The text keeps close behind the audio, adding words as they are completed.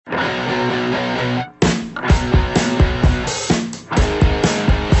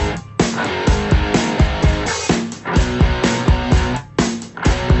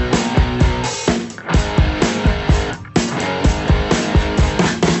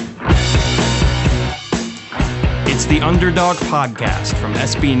the Underdog Podcast from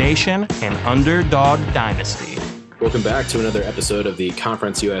SB Nation and Underdog Dynasty. Welcome back to another episode of the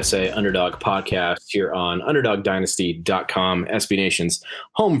Conference USA Underdog Podcast here on UnderdogDynasty.com, SB Nation's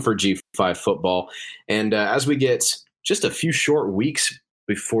home for G5 football. And as we get just a few short weeks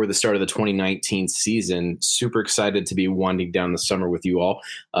before the start of the 2019 season, super excited to be winding down the summer with you all.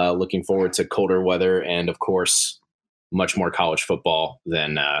 Looking forward to colder weather and, of course, much more college football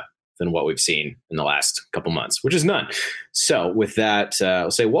than what we've seen in the last couple months, which is none. So with that,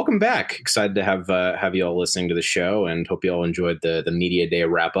 I'll say welcome back. Excited to have you all listening to the show, and hope you all enjoyed the media day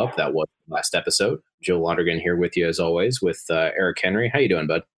wrap up. That was the last episode. Joe Lonergan here with you as always with Eric Henry. How you doing,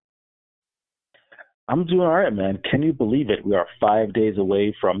 bud? I'm doing all right, man. Can you believe it? We are 5 days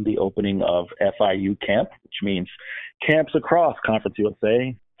away from the opening of FIU camp, which means camps across Conference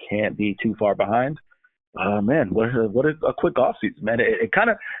USA can't be too far behind. Man, what a quick offseason, man. It kind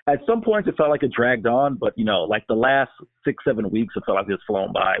of, at some points, it felt like it dragged on, but, like the last 6-7 weeks, it felt like it's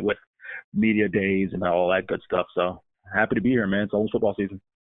flown by with media days and all that good stuff. So happy to be here, man. It's almost football season.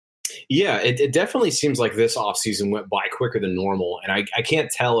 Yeah, it definitely seems like this offseason went by quicker than normal. And I can't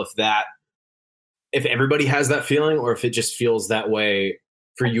tell if everybody has that feeling or if it just feels that way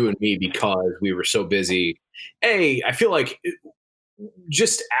for you and me because we were so busy. I feel like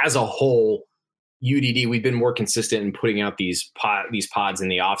just as a whole, UDD, we've been more consistent in putting out these pods in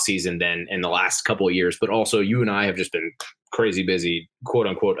the offseason than in the last couple of years, but also you and I have just been crazy busy, quote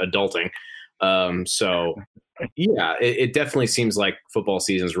unquote, adulting. So yeah, it definitely seems like football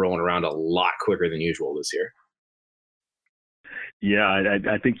season's rolling around a lot quicker than usual this year. Yeah,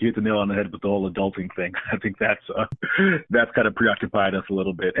 I think you hit the nail on the head with the whole adulting thing. I think that's kind of preoccupied us a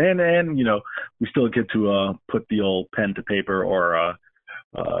little bit. And we still get to put the old pen to paper or,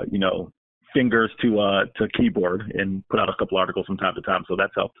 fingers to keyboard and put out a couple articles from time to time. So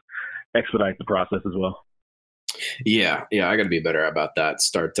that's helped expedite the process as well. Yeah, I got to be better about that.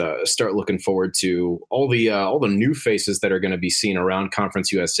 Start looking forward to all the new faces that are going to be seen around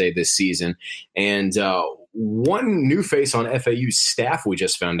Conference USA this season. And one new face on FAU's staff we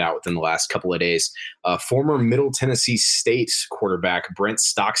just found out within the last couple of days. Former Middle Tennessee State quarterback Brent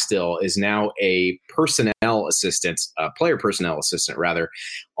Stockstill is now a player personnel assistant rather,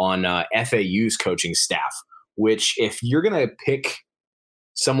 on FAU's coaching staff, which if you're going to pick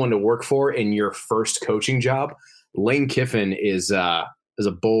someone to work for in your first coaching job, Lane Kiffin is a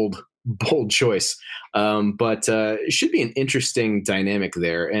bold choice. But it should be an interesting dynamic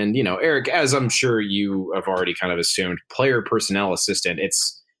there. And, Eric, as I'm sure you have already kind of assumed, player personnel assistant,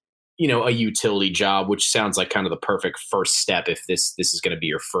 it's, a utility job, which sounds like kind of the perfect first step if this is going to be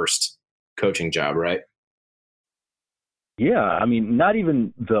your first coaching job, right? Yeah. I mean, not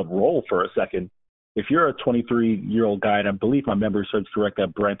even the role for a second. If you're a 23-year-old guy, and I believe my memory serves correct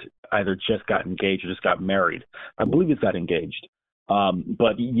that Brent either just got engaged or just got married. I believe he's got engaged.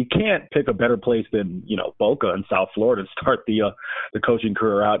 But you can't pick a better place than, Boca in South Florida to start the coaching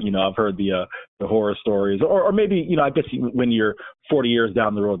career out. I've heard the horror stories or maybe, I guess when you're 40 years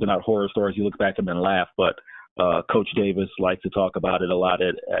down the road, they're not horror stories. You look back at them and laugh. But Coach Davis likes to talk about it a lot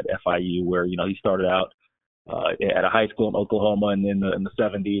at FIU where, he started out at a high school in Oklahoma and in the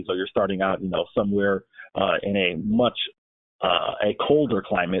 70s, or you're starting out, somewhere in a much a colder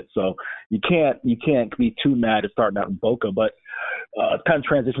climate. So you can't be too mad at starting out in Boca, but it kind of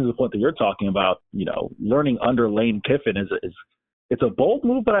transitions to the point that you're talking about, learning under Lane Kiffin it's a bold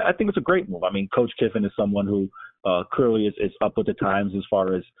move, but I think it's a great move. I mean, Coach Kiffin is someone who clearly is up with the times as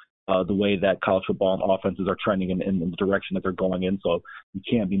far as the way that college football and offenses are trending in the direction that they're going in. So you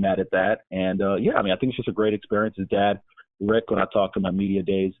can't be mad at that. And I think it's just a great experience. His dad, Rick, when I talked to him on media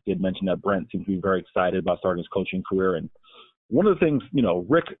days, did mention that Brent seems to be very excited about starting his coaching career. And one of the things,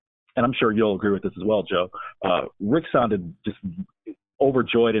 Rick, and I'm sure you'll agree with this as well, Joe, Rick sounded just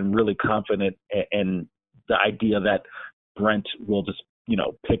overjoyed and really confident in the idea that Brent will just,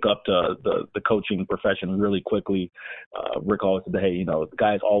 pick up the coaching profession really quickly. Rick always said, hey, the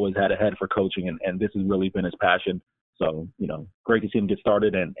guy's always had a head for coaching, and this has really been his passion. So, great to see him get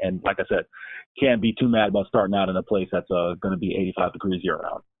started. And like I said, can't be too mad about starting out in a place that's going to be 85 degrees year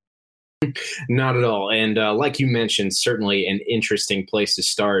round. Not at all. And like you mentioned, certainly an interesting place to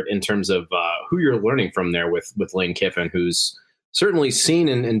start in terms of who you're learning from there with Lane Kiffin, who's certainly seen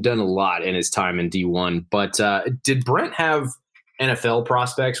and done a lot in his time in D1. But did Brent have NFL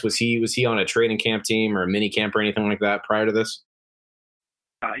prospects? Was he on a training camp team or a mini camp or anything like that prior to this?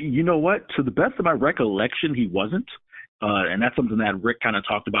 You know what? To the best of my recollection, he wasn't. And that's something that Rick kind of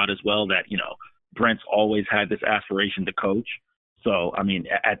talked about as well, that, Brent's always had this aspiration to coach. So, I mean,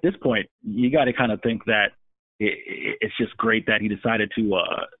 at this point, you got to kind of think that it's just great that he decided to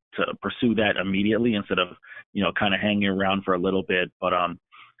pursue that immediately instead of, kind of hanging around for a little bit. But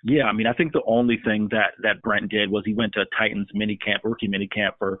yeah, I mean, I think the only thing that Brent did was he went to Titans rookie mini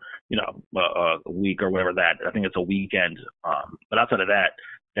camp for, a week or whatever I think it's a weekend. But outside of that,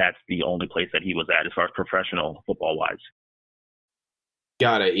 that's the only place that he was at as far as professional football wise.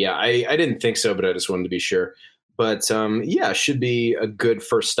 Got it. Yeah, I didn't think so, but I just wanted to be sure. But yeah, should be a good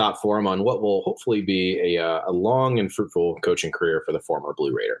first stop for him on what will hopefully be a long and fruitful coaching career for the former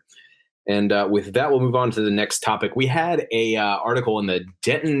Blue Raider. And with that, we'll move on to the next topic. We had a article in the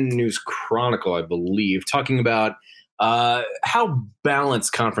Denton News Chronicle, I believe, talking about how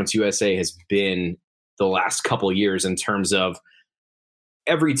balanced Conference USA has been the last couple of years in terms of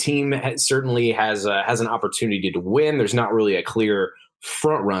every team certainly has an opportunity to win. There's not really a clear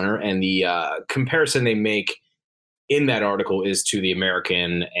front runner, and the comparison they make in that article is to the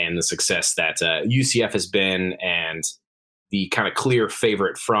American and the success that UCF has been, and the kind of clear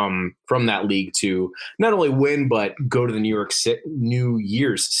favorite from that league to not only win but go to the New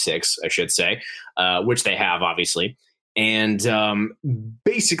Year's Six, I should say, which they have obviously. And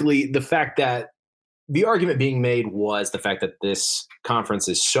basically, the fact that the argument being made was the fact that this conference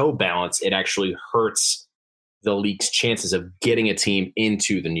is so balanced, it actually hurts the league's chances of getting a team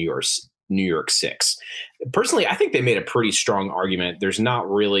into the New York Six. Personally, I think they made a pretty strong argument. There's not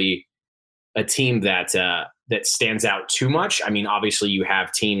really a team that stands out too much. I mean, obviously you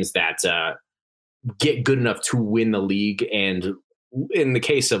have teams that get good enough to win the league. And in the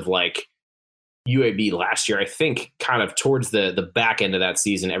case of like UAB last year, I think kind of towards the back end of that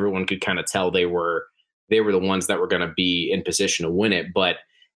season, everyone could kind of tell they were the ones that were going to be in position to win it. But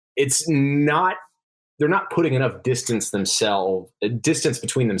they're not putting enough distance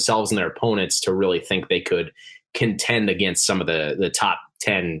between themselves and their opponents to really think they could contend against some of the top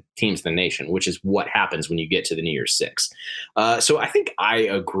 10 teams in the nation, which is what happens when you get to the New Year's Six. So I think I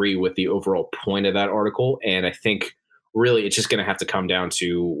agree with the overall point of that article. And I think really it's just going to have to come down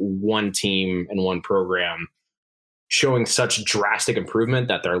to one team and one program showing such drastic improvement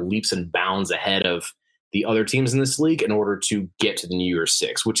that they're leaps and bounds ahead of the other teams in this league in order to get to the New Year's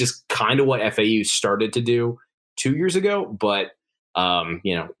Six, which is kind of what FAU started to do 2 years ago, but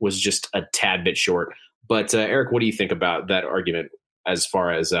was just a tad bit short. But Eric, what do you think about that argument as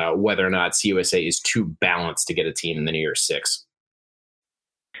far as whether or not CUSA is too balanced to get a team in the New Year's Six?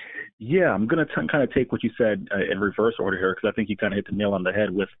 Yeah, I'm going to kind of take what you said in reverse order here, because I think you kind of hit the nail on the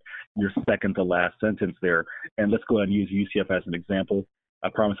head with your second to last sentence there. And let's go ahead and use UCF as an example. I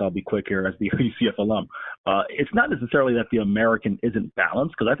promise I'll be quick here as the UCF alum. It's not necessarily that the American isn't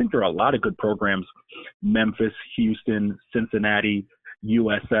balanced, because I think there are a lot of good programs, Memphis, Houston, Cincinnati,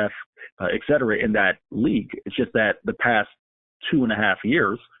 USF, et cetera, in that league. It's just that the past 2.5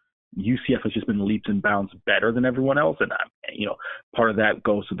 years, UCF has just been leaps and bounds better than everyone else. And, part of that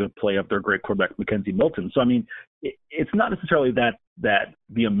goes to the play of their great quarterback, Mackenzie Milton. So, I mean, it's not necessarily that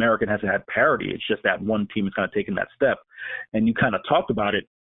the American hasn't had parity. It's just that one team is kind of taking that step. And you kind of talked about it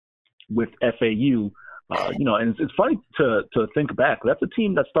with FAU, and it's funny to think back. That's a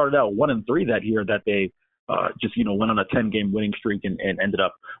team that started out 1-3 that year that they just went on a 10-game winning streak and ended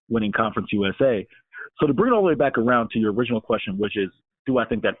up winning Conference USA. So to bring it all the way back around to your original question, which is, do I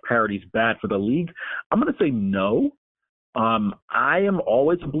think that parity is bad for the league? I'm going to say no. I am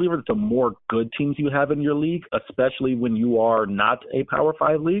always a believer that the more good teams you have in your league, especially when you are not a Power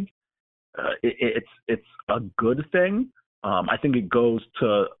 5 league, it's a good thing. I think it goes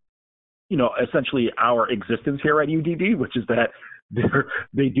to, essentially our existence here at UDD, which is that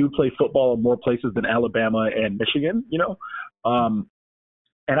they do play football in more places than Alabama and Michigan,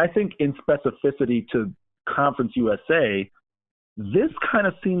 and I think in specificity to Conference USA, this kind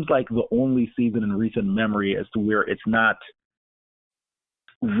of seems like the only season in recent memory as to where it's not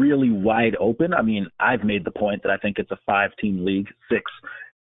really wide open. I mean, I've made the point that I think it's a 5-team league, 6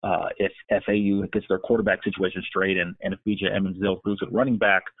 if FAU gets their quarterback situation straight and if BJ Emmons-Zales boots at running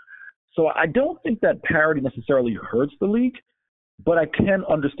back. So I don't think that parity necessarily hurts the league, but I can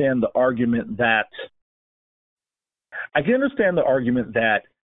understand the argument that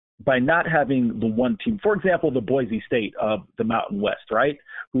by not having the one team, for example, the Boise State of the Mountain West, right?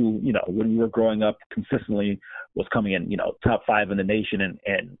 Who, when we were growing up consistently was coming in, top 5 in the nation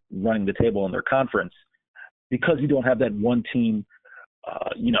and running the table in their conference. Because you don't have that one team,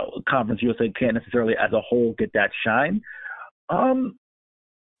 Conference USA can't necessarily as a whole get that shine.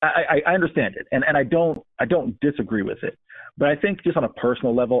 I understand it. And I don't disagree with it. But I think just on a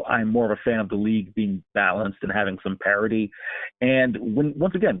personal level, I'm more of a fan of the league being balanced and having some parity. And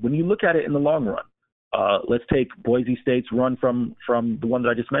once again, when you look at it in the long run, let's take Boise State's run from the one that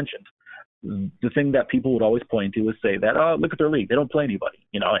I just mentioned. the thing that people would always point to is say that, oh, look at their league. They don't play anybody,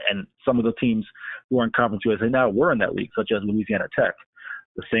 and some of the teams who are in Conference USA now were in that league, such as Louisiana Tech.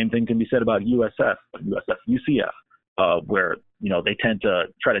 The same thing can be said about UCF, where, they tend to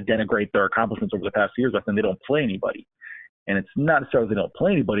try to denigrate their accomplishments over the past years by saying they don't play anybody. And it's not necessarily they don't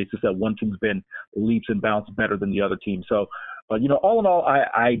play anybody. It's just that one team's been leaps and bounds better than the other team. So, all in all,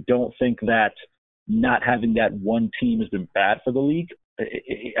 I don't think that not having that one team has been bad for the league.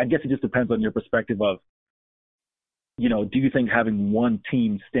 I guess it just depends on your perspective of, do you think having one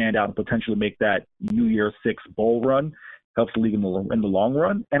team stand out and potentially make that New Year's Six bowl run helps the league in the long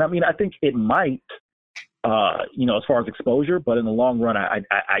run? And I think it might, as far as exposure, but in the long run,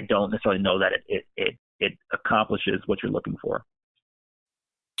 I don't necessarily know that it accomplishes what you're looking for.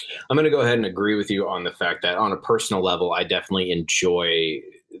 I'm going to go ahead and agree with you on the fact that on a personal level, I definitely enjoy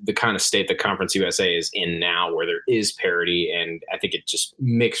the kind of state that Conference USA is in now, where there is parity, and I think it just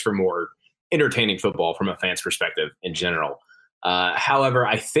makes for more entertaining football from a fan's perspective in general. However,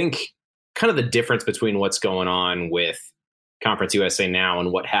 I think kind of the difference between what's going on with Conference USA now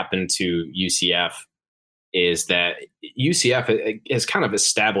and what happened to UCF is that UCF has kind of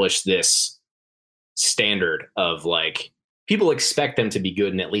established this standard of like, people expect them to be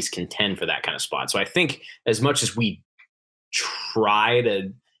good and at least contend for that kind of spot. So I think as much as we try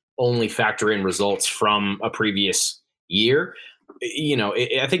to only factor in results from a previous year,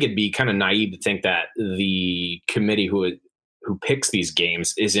 I think it'd be kind of naive to think that the committee who picks these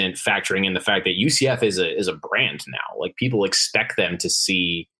games isn't factoring in the fact that UCF is a brand now. Like, people expect to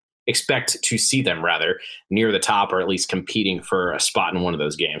see them rather near the top, or at least competing for a spot in one of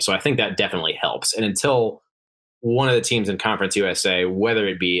those games. So I think that definitely helps. And until one of the teams in Conference USA, whether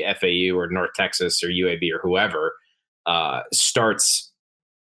it be FAU or North Texas or UAB or whoever, starts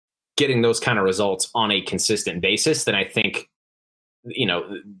getting those kind of results on a consistent basis, then I think,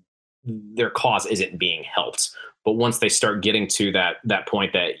 their cause isn't being helped. But once they start getting to that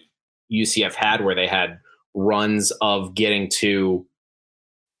point that UCF had, where they had runs of getting to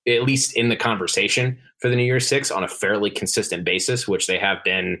at least in the conversation for the New Year's Six on a fairly consistent basis, which they have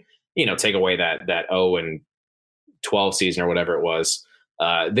been, take away that 0-12 season or whatever it was,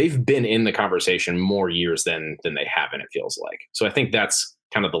 they've been in the conversation more years than they haven't, it feels like. So I think that's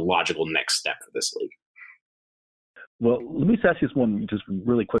kind of the logical next step for this league. Well, let me just ask you this one just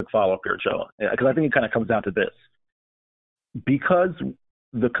really quick follow-up here, Joe, because I think it kind of comes down to this. Because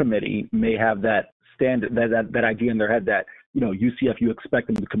the committee may have that standard, that idea in their head that, UCF, you expect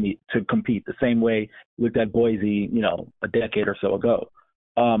them to compete the same way we looked at Boise, a decade or so ago.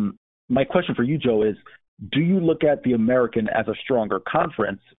 My question for you, Joe, is, do you look at the American as a stronger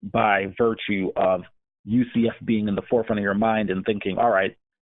conference by virtue of UCF being in the forefront of your mind and thinking, all right,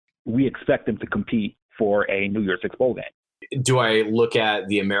 we expect them to compete for a New Year's Six bowl game? Do I look at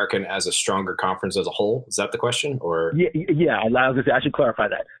the American as a stronger conference as a whole? Is that the question? Or yeah. I should clarify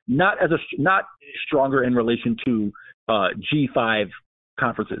that. Not stronger in relation to G5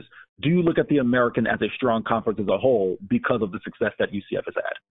 conferences. Do you look at the American as a strong conference as a whole because of the success that UCF has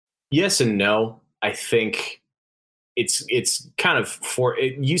had? Yes and no. I think it's kind of for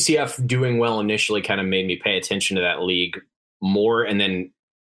UCF doing well initially kind of made me pay attention to that league more, and then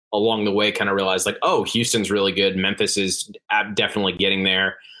along the way kind of realized like, oh, Houston's really good. Memphis is definitely getting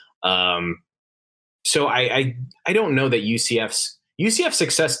there. So I don't know that UCF's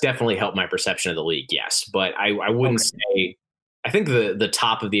success definitely helped my perception of the league. Yes. But I wouldn't say, I think the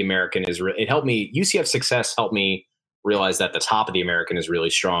top of the American it helped me. UCF's success helped me realize that the top of the American is really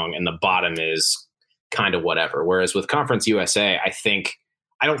strong and the bottom is kind of whatever. Whereas with Conference USA, I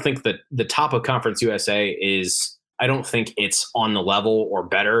don't think that the top of Conference USA I don't think it's on the level or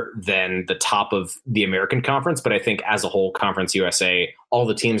better than the top of the American Conference, but I think as a whole, Conference USA, all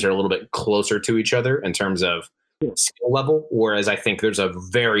the teams are a little bit closer to each other in terms of skill level, whereas I think there's a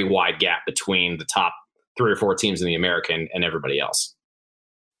very wide gap between the top 3 or 4 teams in the American and everybody else.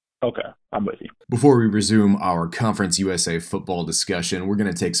 Okay, I'm with you. Before we resume our Conference USA football discussion, we're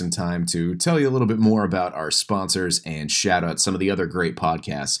going to take some time to tell you a little bit more about our sponsors and shout out some of the other great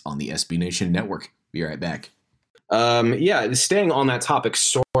podcasts on the SB Nation network. Be right back. Staying on that topic,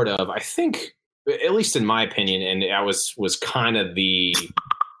 sort of, I think, at least in my opinion, and I was kind of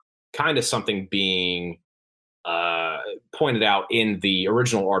something being pointed out in the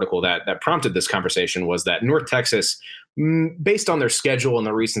original article that prompted this conversation, was that North Texas, based on their schedule and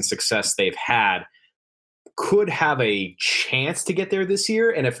the recent success they've had, could have a chance to get there this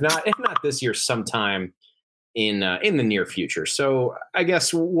year, and if not this year, sometime in the near future. So I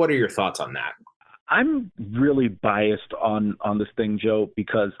guess, what are your thoughts on that? I'm really biased on this thing, Joe,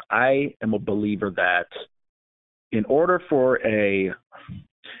 because I am a believer that in order for a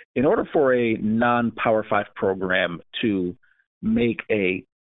in order for a non-Power 5 program to make a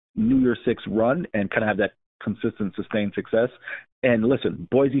New Year's Six run and kind of have that consistent, sustained success, and listen,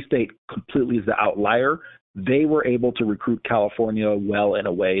 Boise State completely is the outlier. They were able to recruit California well in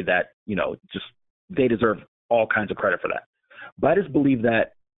a way that, just they deserve all kinds of credit for that. But I just believe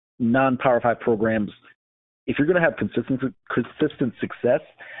that non-Power 5 programs, if you're going to have consistent success,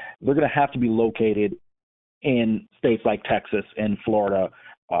 they're going to have to be located in states like Texas and Florida,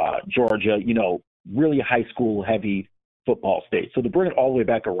 Georgia, really high school heavy football states. So to bring it all the way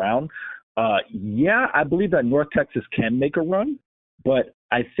back around, I believe that North Texas can make a run, but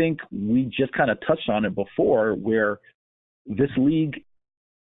I think we just kind of touched on it before where this league,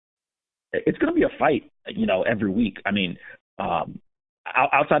 it's going to be a fight, every week. I mean,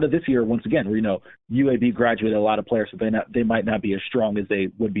 outside of this year, once again, where, UAB graduated a lot of players, so they might not be as strong as they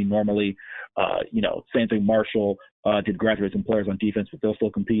would be normally. Same thing, Marshall did graduate some players on defense, but they'll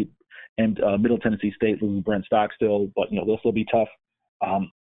still compete. And Middle Tennessee State loses Brent Stockstill, but, they'll still be tough.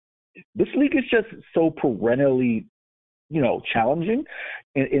 This league is just so perennially, challenging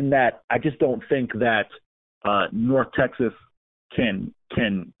in that I just don't think that North Texas can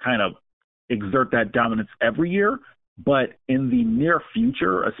kind of exert that dominance every year. But in the near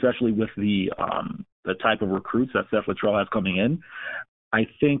future, especially with the type of recruits that Seth Littrell has coming in, I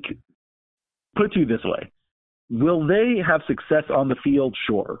think, put it to you this way, will they have success on the field?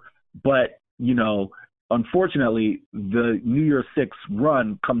 Sure. But, unfortunately, the New Year's Six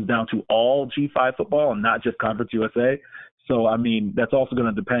run comes down to all G5 football and not just Conference USA. So, I mean, that's also going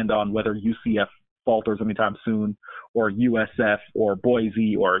to depend on whether UCF falters anytime soon, or USF, or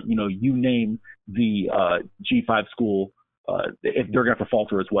Boise, or, you name the G5 school, if they're going to have to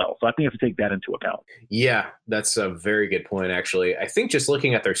falter as well. So I think you have to take that into account. Yeah, that's a very good point, actually. I think just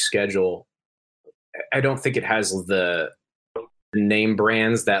looking at their schedule, I don't think it has the name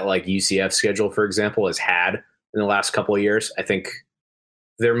brands that like UCF schedule, for example, has had in the last couple of years. I think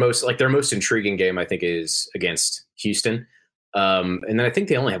their most intriguing game, I think, is against Houston. And then I think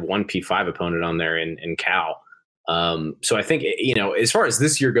they only have one P5 opponent on there in Cal. So I think, as far as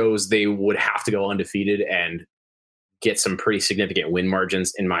this year goes, they would have to go undefeated and get some pretty significant win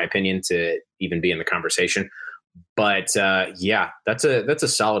margins, in my opinion, to even be in the conversation. But that's a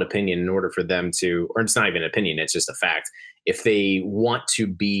solid opinion in order for them to, or it's not even an opinion, it's just a fact. If they want to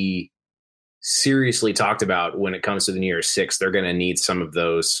be seriously talked about when it comes to the New Year's Six, they're going to need some of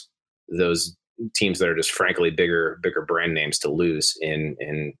those teams that are just frankly bigger brand names to lose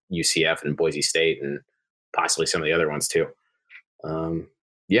in UCF and Boise State and possibly some of the other ones too.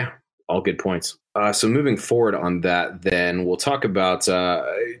 All good points. So moving forward on that, then we'll talk about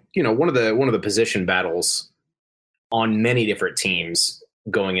one of the position battles on many different teams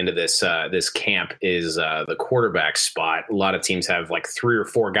going into this camp is the quarterback spot. A lot of teams have like 3 or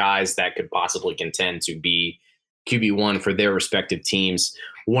 4 guys that could possibly contend to be QB1 for their respective teams.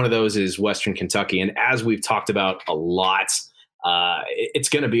 One of those is Western Kentucky, and as we've talked about a lot, it's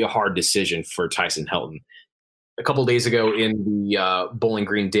going to be a hard decision for Tyson Helton. A couple of days ago in the Bowling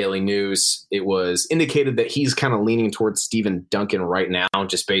Green Daily News, it was indicated that he's kind of leaning towards Stephen Duncan right now,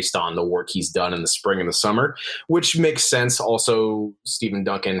 just based on the work he's done in the spring and the summer, which makes sense. Also, Stephen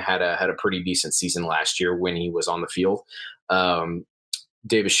Duncan had a pretty decent season last year when he was on the field.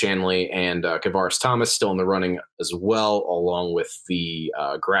 Davis Shanley and Kavaris Thomas still in the running as well, along with the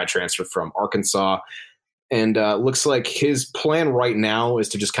grad transfer from Arkansas. And looks like his plan right now is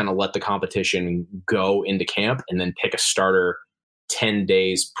to just kind of let the competition go into camp and then pick a starter 10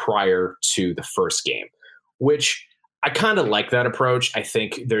 days prior to the first game, which I kind of like that approach. I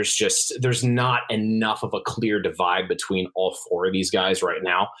think there's not enough of a clear divide between all 4 of these guys right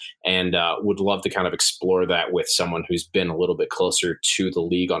now, and would love to kind of explore that with someone who's been a little bit closer to the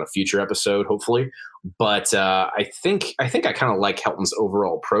league on a future episode, hopefully. But I think I kind of like Helton's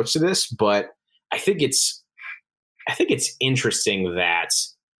overall approach to this, but I think it's interesting that,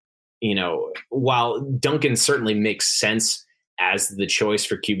 while Duncan certainly makes sense as the choice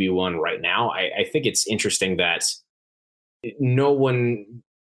for QB1 right now, I think it's interesting that no one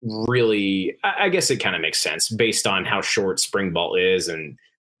really, I guess it kind of makes sense based on how short spring ball is and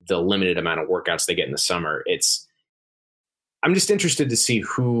the limited amount of workouts they get in the summer. I'm just interested to see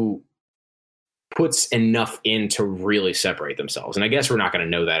who puts enough in to really separate themselves. And I guess we're not going to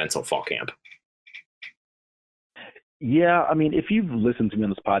know that until fall camp. Yeah, I mean, if you've listened to me on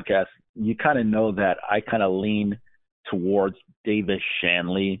this podcast, you kind of know that I kind of lean towards Davis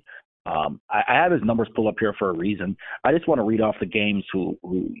Shanley. I have his numbers pulled up here for a reason. I just want to read off the games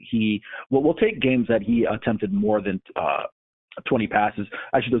we'll take games that he attempted more than 20 passes.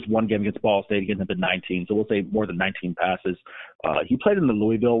 Actually, there's one game against Ball State, he gets into 19, so we'll say more than 19 passes. He played in the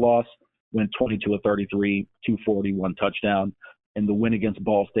Louisville loss, went 22 of 33, 240, 1 touchdown. In the win against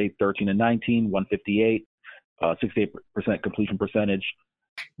Ball State, 13 of 19, 158, 68% completion percentage.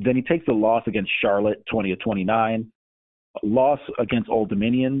 Then he takes the loss against Charlotte, 20 of 29. Loss against Old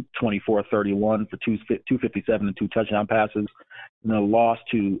Dominion, 24 of 31 for 257 and 2 touchdown passes. And then a loss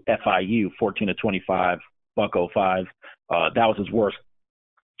to FIU, 14 of 25, buck 05. That was his worst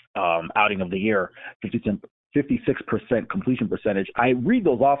outing of the year, 56% completion percentage. I read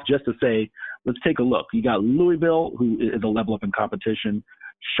those off just to say, let's take a look. You got Louisville, who is a level up in competition.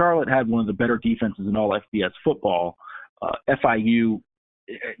 Charlotte had one of the better defenses in all FBS football. FIU,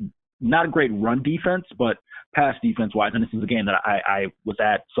 not a great run defense, but pass defense-wise, and this is a game that I was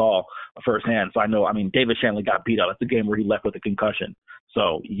at, saw firsthand. So I know, David Shanley got beat up. That's the game where he left with a concussion.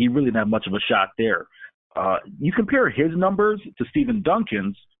 So he really didn't have much of a shot there. You compare his numbers to Stephen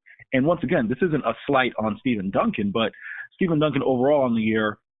Duncan's, and once again, this isn't a slight on Stephen Duncan, but Stephen Duncan overall on the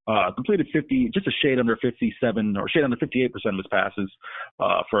year completed just a shade under 57 or shade under 58% of his passes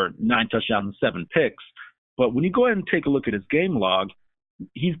for 9 touchdowns and 7 picks. But when you go ahead and take a look at his game log,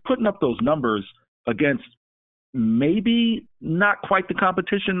 he's putting up those numbers against maybe not quite the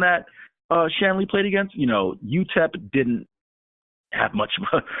competition that Shanley played against. UTEP didn't have much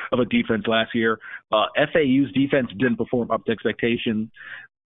of a defense last year. FAU's defense didn't perform up to expectation.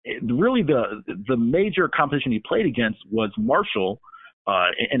 Really, the major competition he played against was Marshall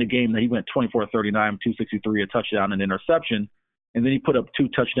in a game that he went 24 of 39, 263, a touchdown and interception. And then he put up 2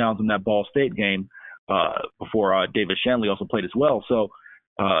 touchdowns in that Ball State game before David Shanley also played as well. So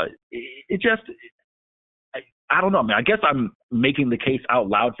I don't know. I guess I'm making the case out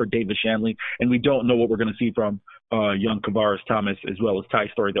loud for David Shanley, and we don't know what we're going to see from young Kavaris Thomas as well as Ty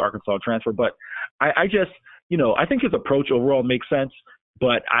Story, the Arkansas transfer. But I just, I think his approach overall makes sense.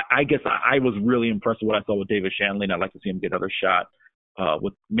 But I guess I was really impressed with what I saw with David Shanley, and I'd like to see him get another shot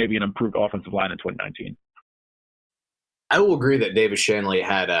with maybe an improved offensive line in 2019. I will agree that David Shanley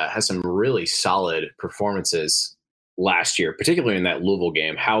had some really solid performances last year, particularly in that Louisville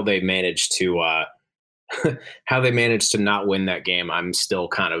game. How they managed to not win that game, I'm still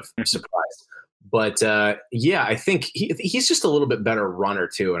kind of surprised. But I think he's just a little bit better runner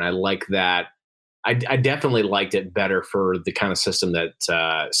too, and I like that. I definitely liked it better for the kind of system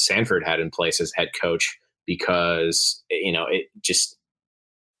that Sanford had in place as head coach, because it just,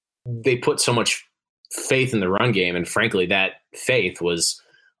 they put so much faith in the run game, and frankly that faith was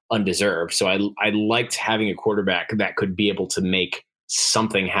undeserved. So I liked having a quarterback that could be able to make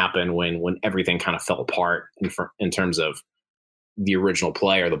something happen when everything kind of fell apart in terms of the original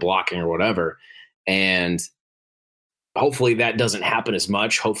play or the blocking or whatever. And hopefully that doesn't happen as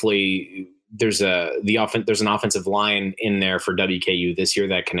much. Hopefully there's an offensive line in there for WKU this year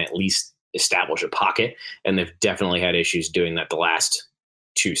that can at least establish a pocket, and they've definitely had issues doing that the last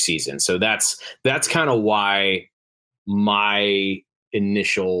 2 seasons. So that's kind of why my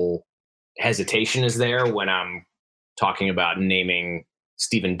initial hesitation is there when I'm talking about naming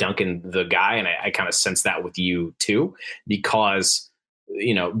Stephen Duncan the guy, and I kind of sense that with you too, because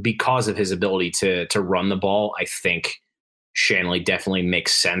of his ability to run the ball. I think Shanley definitely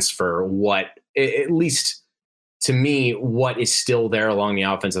makes sense for what, at least to me, what is still there along the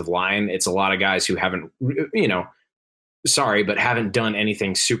offensive line. It's a lot of guys who haven't done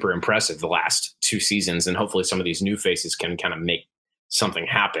anything super impressive the last 2 seasons, and hopefully some of these new faces can kind of make something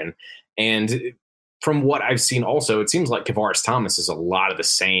happen. And from what I've seen also, it seems like Kavaris Thomas is a lot of the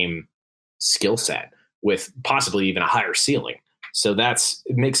same skill set with possibly even a higher ceiling. So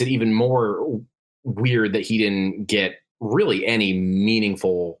it makes it even more weird that he didn't get really any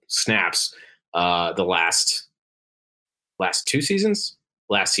meaningful snaps the last 2 seasons.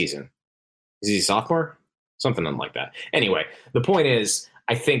 Last season. Is he a sophomore? Something like that. Anyway, the point is,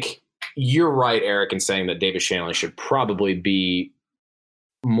 I think you're right, Eric, in saying that David Shanley should probably be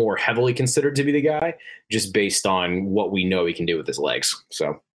more heavily considered to be the guy, just based on what we know he can do with his legs.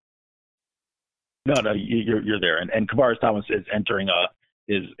 So, no, you're there, and Kavaris Thomas is entering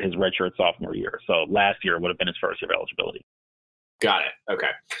his redshirt sophomore year. So last year would have been his first year of eligibility. Got it. Okay.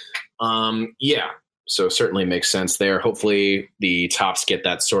 So certainly makes sense there. Hopefully the Tops get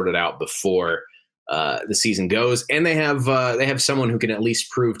that sorted out before the season goes, and they have someone who can at least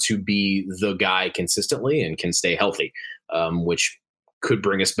prove to be the guy consistently and can stay healthy, which could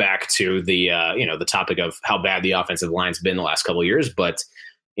bring us back to the the topic of how bad the offensive line's been the last couple of years. But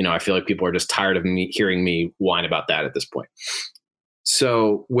I feel like people are just tired of hearing me whine about that at this point.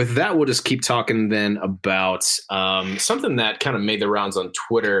 So with that, we'll just keep talking then about something that kind of made the rounds on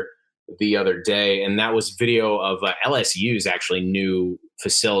Twitter the other day, and that was video of LSU's actually new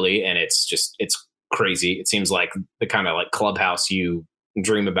facility, and it's crazy. It seems like the kind of like clubhouse you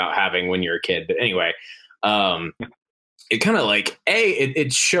dream about having when you're a kid. But anyway, it kind of like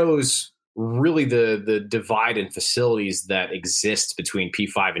it shows really the divide in facilities that exist between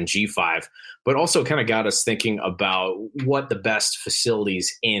P5 and G5, but also kind of got us thinking about what the best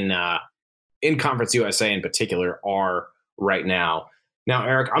facilities in Conference USA in particular are right now. Now,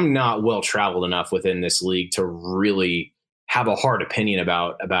 Eric, I'm not well traveled enough within this league to really have a hard opinion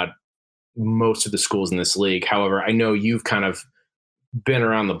about most of the schools in this league. However, I know you've kind of been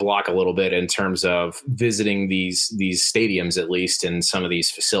around the block a little bit in terms of visiting these stadiums, at least, and some of these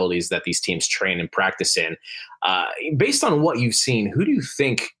facilities that these teams train and practice in. Based on what you've seen, who do you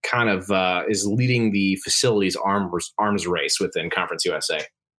think kind of is leading the facilities arms race within Conference USA?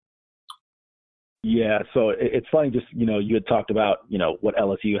 Yeah, so it's funny, just, you had talked about, what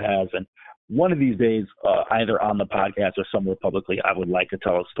LSU has, and one of these days, either on the podcast or somewhere publicly, I would like to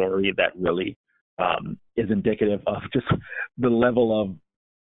tell a story that really is indicative of just the level of,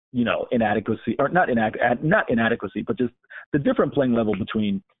 inadequacy, or not inadequacy, but just the different playing level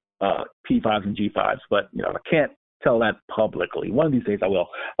between P5s and G5s. But, I can't tell that publicly. One of these days I will.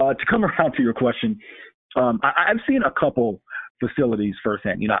 To come around to your question, I've seen a couple facilities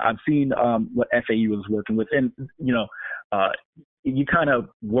firsthand. I've seen what FAU is working with, and you kind of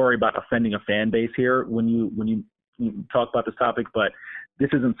worry about offending a fan base here when you talk about this topic, but this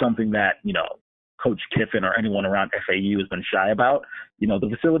isn't something that Coach Kiffin or anyone around FAU has been shy about.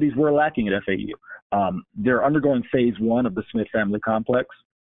 The facilities were lacking at FAU. They're undergoing phase 1 of the Smith Family Complex,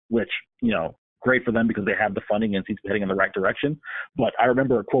 which great for them because they have the funding and seems to be heading in the right direction. But I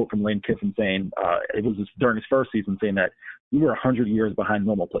remember a quote from Lane Kiffin saying, it was during his first season, saying that we were 100 years behind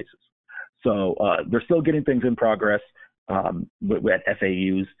normal places. So they're still getting things in progress at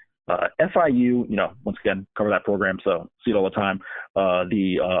FAUs. FIU, once again, cover that program, so see it all the time.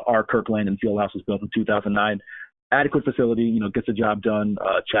 The R. Kirk Landon Fieldhouse was built in 2009. Adequate facility, gets the job done.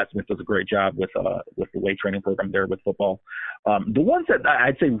 Chad Smith does a great job with the weight training program there with football. The ones that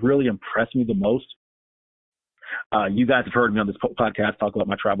I'd say really impressed me the most, you guys have heard me on this podcast talk about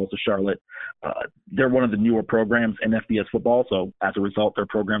my travels to Charlotte. They're one of the newer programs in FBS football, so as a result, their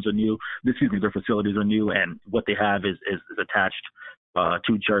programs are new. Their facilities are new, and what they have is attached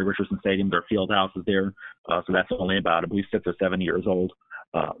to Jerry Richardson Stadium. Their field house is there, so that's only about, I believe, 6 or 7 years old.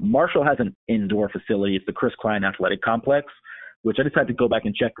 Marshall has an indoor facility. It's the Chris Klein Athletic Complex, which I just had to go back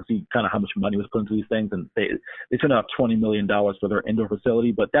and check to see kind of how much money was put into these things. And they spent about $20 million for their indoor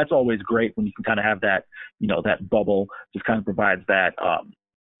facility, but that's always great when you can kind of have that, that bubble just kind of provides that,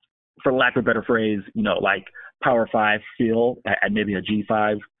 for lack of a better phrase, like Power 5 feel at maybe a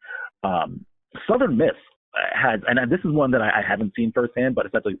G5. Southern Miss has, and this is one that I haven't seen firsthand, but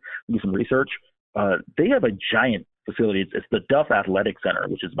it's had to do some research. They have a giant facility. It's the Duff Athletic Center,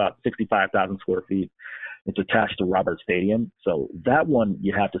 which is about 65,000 square feet. It's attached to Roberts Stadium. So that one,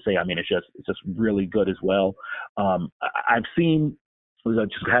 you have to say, it's just really good as well. I've seen,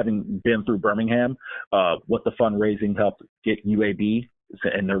 just having been through Birmingham, what the fundraising helped get UAB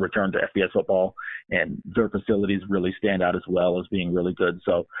and their return to FBS football, and their facilities really stand out as well as being really good.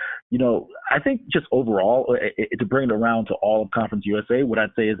 So, I think just overall, to bring it around to all of Conference USA, what I'd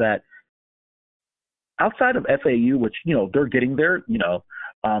say is that outside of FAU, which, they're getting there,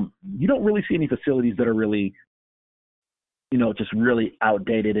 you don't really see any facilities that are really, just really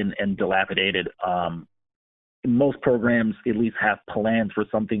outdated and dilapidated. Most programs at least have plans for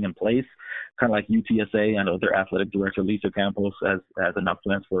something in place, kind of like UTSA. I know their athletic director, Lisa Campos, has enough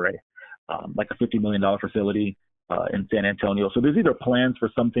plans for like a $50 million facility in San Antonio. So there's either plans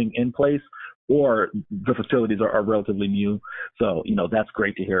for something in place or the facilities are relatively new. So, that's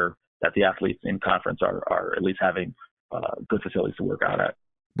great to hear that the athletes in conference are at least having good facilities to work out at.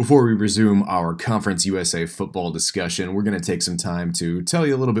 Before we resume our Conference USA football discussion, we're going to take some time to tell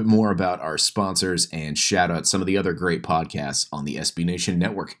you a little bit more about our sponsors and shout out some of the other great podcasts on the SB Nation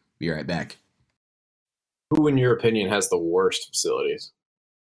Network. Be right back. Who, in your opinion, has the worst facilities?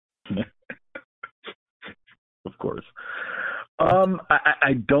 Of course.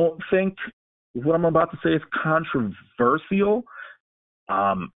 I don't think what I'm about to say is controversial.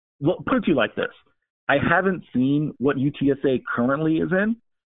 Well, put it to you like this. I haven't seen what UTSA currently is in.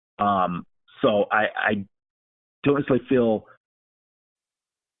 So I don't necessarily feel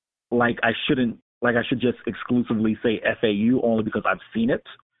like I should just exclusively say FAU only because I've seen it,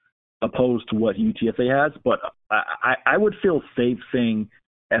 opposed to what UTSA has. But I would feel safe saying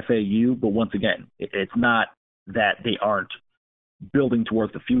FAU, but once again, it's not that they aren't building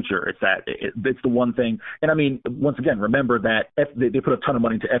towards the future. It's that it's the one thing. And I mean, once again, remember that they put a ton of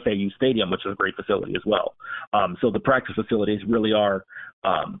money into FAU Stadium, which is a great facility as well. So the practice facilities really are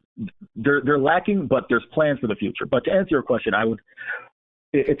they're lacking, but there's plans for the future. But to answer your question,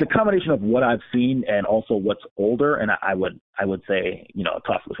 it's a combination of what I've seen and also what's older. And I would say, a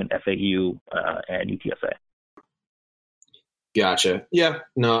toss between FAU and UTSA. Gotcha. Yeah,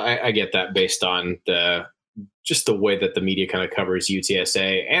 no, I get that based on just the way that the media kind of covers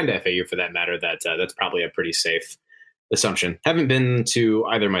UTSA and FAU for that matter. That's probably a pretty safe assumption. Haven't been to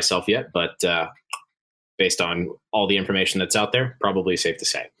either myself yet, but based on all the information that's out there, probably safe to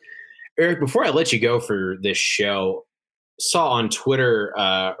say. Eric, before I let you go for this show, saw on Twitter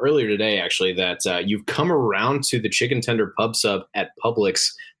earlier today actually that you've come around to the chicken tender pub sub at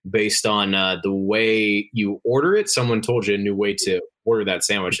Publix based on the way you order it. Someone told you a new way to order that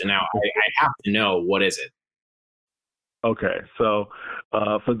sandwich, and now I have to know, what is it? Okay, so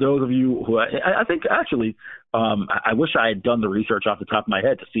for those of you who I think actually, I wish I had done the research off the top of my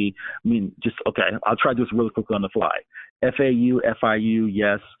head to see. I'll try this really quickly on the fly. FAU, FIU,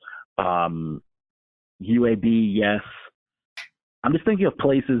 yes. UAB, yes. I'm just thinking of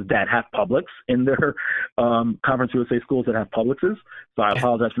places that have Publix in their Conference USA schools that have Publixes. So I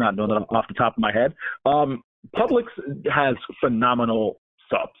apologize for not knowing that off the top of my head. Publix has phenomenal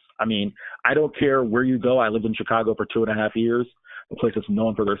subs. I mean, I don't care where you go. I lived in Chicago for 2.5 years, a place that's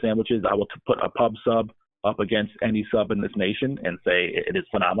known for their sandwiches. I will put a pub sub up against any sub in this nation and say it is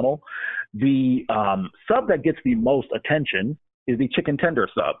phenomenal. The sub that gets the most attention is the chicken tender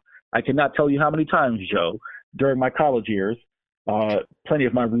sub. I cannot tell you how many times, Joe, during my college years, plenty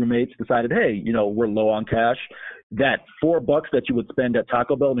of my roommates decided, hey, we're low on cash. That $4 that you would spend at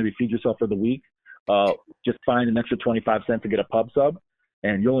Taco Bell, maybe feed yourself for the week, just find an extra 25 cents to get a pub sub,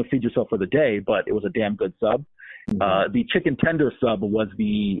 and you only feed yourself for the day, but it was a damn good sub. Mm-hmm. The chicken tender sub was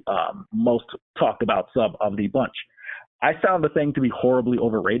the most talked about sub of the bunch. I found the thing to be horribly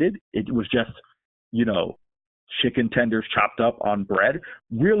overrated. It was just, chicken tenders chopped up on bread.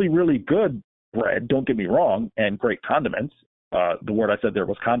 Really, really good bread, don't get me wrong, and great condiments. The word I said there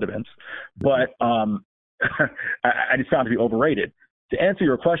was condiments. But I just found it to be overrated. To answer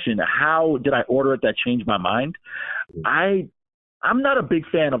your question, how did I order it that changed my mind? I'm not a big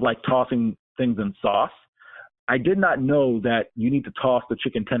fan of tossing things in sauce. I did not know that you need to toss the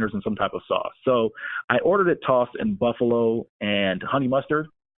chicken tenders in some type of sauce. So I ordered it tossed in buffalo and honey mustard,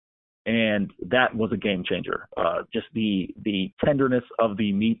 and that was a game changer. Just the tenderness of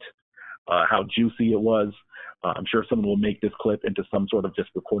the meat, how juicy it was. I'm sure someone will make this clip into some sort of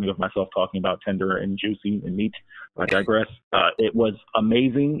just recording of myself talking about tender and juicy and meat. I digress. It was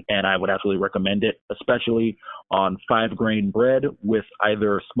amazing, and I would absolutely recommend it, especially on 5-grain bread with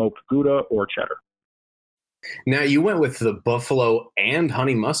either smoked Gouda or cheddar. Now, you went with the buffalo and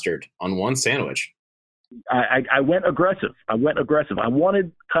honey mustard on one sandwich. I went aggressive. I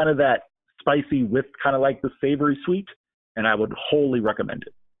wanted kind of that spicy with kind of like the savory sweet, and I would wholly recommend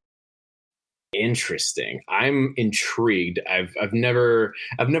it. Interesting. I'm intrigued. I've never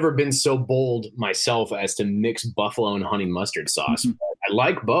been so bold myself as to mix buffalo and honey mustard sauce. Mm-hmm. I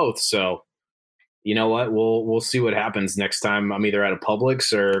like both, so you know what? We'll see what happens next time I'm either at a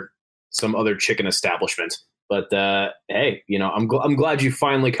Publix or some other chicken establishment. But hey, I'm glad you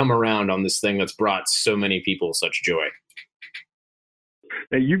finally come around on this thing that's brought so many people such joy.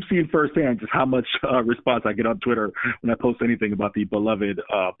 And you've seen firsthand just how much response I get on Twitter when I post anything about the beloved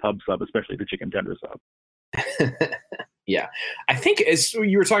pub sub, especially the chicken tender sub. Yeah. I think as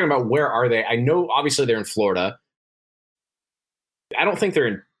you were talking about, where are they? I know obviously they're in Florida. I don't think they're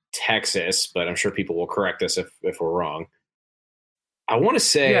in Texas, but I'm sure people will correct us if we're wrong. I want to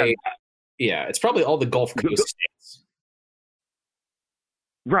say, yeah, it's probably all the Gulf Coast states.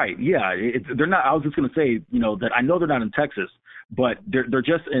 Right. Yeah. They're not. I was just going to say, that I know they're not in Texas, but they're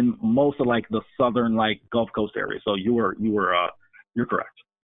just in most of the southern Gulf Coast area. So you're correct.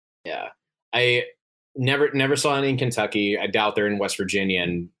 Yeah. I never saw any in Kentucky. I doubt they're in West Virginia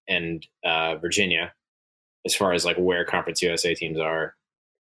and Virginia, as far as where Conference USA teams are.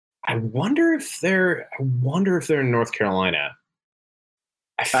 I wonder if they're in North Carolina.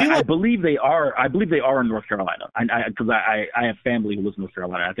 I believe they are. I believe they are in North Carolina. Because I have family who lives in North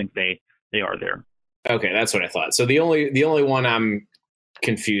Carolina. I think they are there. Okay, that's what I thought. So the only one I'm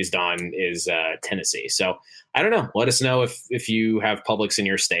confused on is Tennessee. So I don't know. Let us know if you have Publix in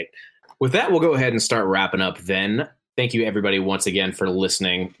your state. With that, we'll go ahead and start wrapping up then. Thank you, everybody, once again for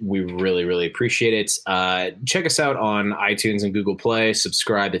listening. We really, really appreciate it. Check us out on iTunes and Google Play.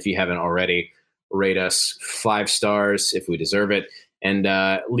 Subscribe if you haven't already. Rate us 5 stars if we deserve it. And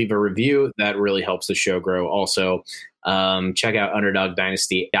leave a review. That really helps the show grow. Also, Check out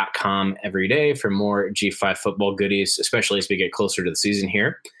UnderdogDynasty.com every day for more G5 football goodies, especially as we get closer to the season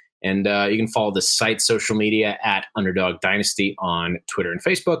here. And you can follow the site's social media at Underdog Dynasty on Twitter and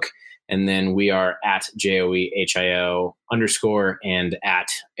Facebook. And then we are at JOEHIO _ and at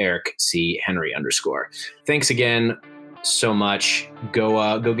Eric C. Henry _. Thanks again so much.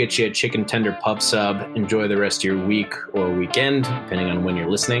 Go get you a chicken tender pub sub. Enjoy the rest of your week or weekend, depending on when you're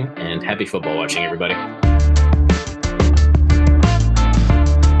listening. And happy football watching, everybody.